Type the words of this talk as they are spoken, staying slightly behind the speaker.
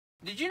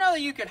Did you know that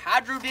you could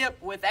hydro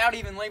dip without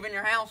even leaving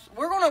your house?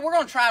 We're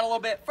gonna try it a little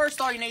bit. First,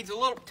 all you need is a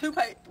little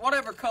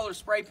whatever color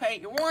spray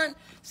paint you want,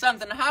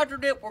 something to hydro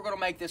dip. We're gonna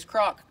make this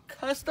crock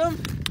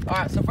custom. All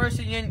right, so first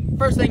thing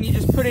you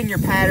just put in your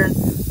pattern.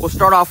 We'll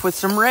start off with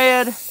some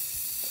red.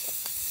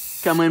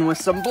 Come in with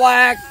some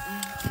black.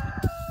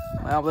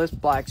 Well, this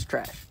black's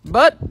trash,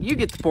 but you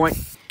get the point.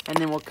 And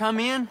then we'll come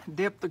in,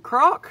 dip the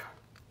crock.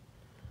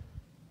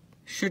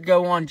 Should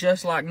go on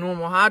just like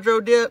normal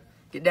hydro dip.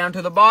 Get down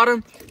to the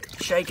bottom,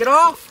 shake it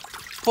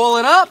off, pull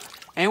it up,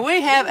 and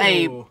we have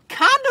a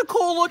kind of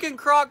cool looking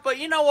crock. But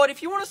you know what?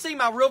 If you want to see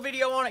my real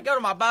video on it, go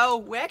to my bio.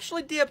 We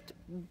actually dipped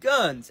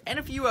guns and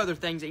a few other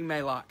things that you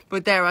may like.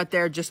 But that right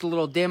there, just a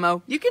little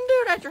demo. You can do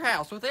it at your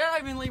house without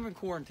even leaving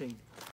quarantine.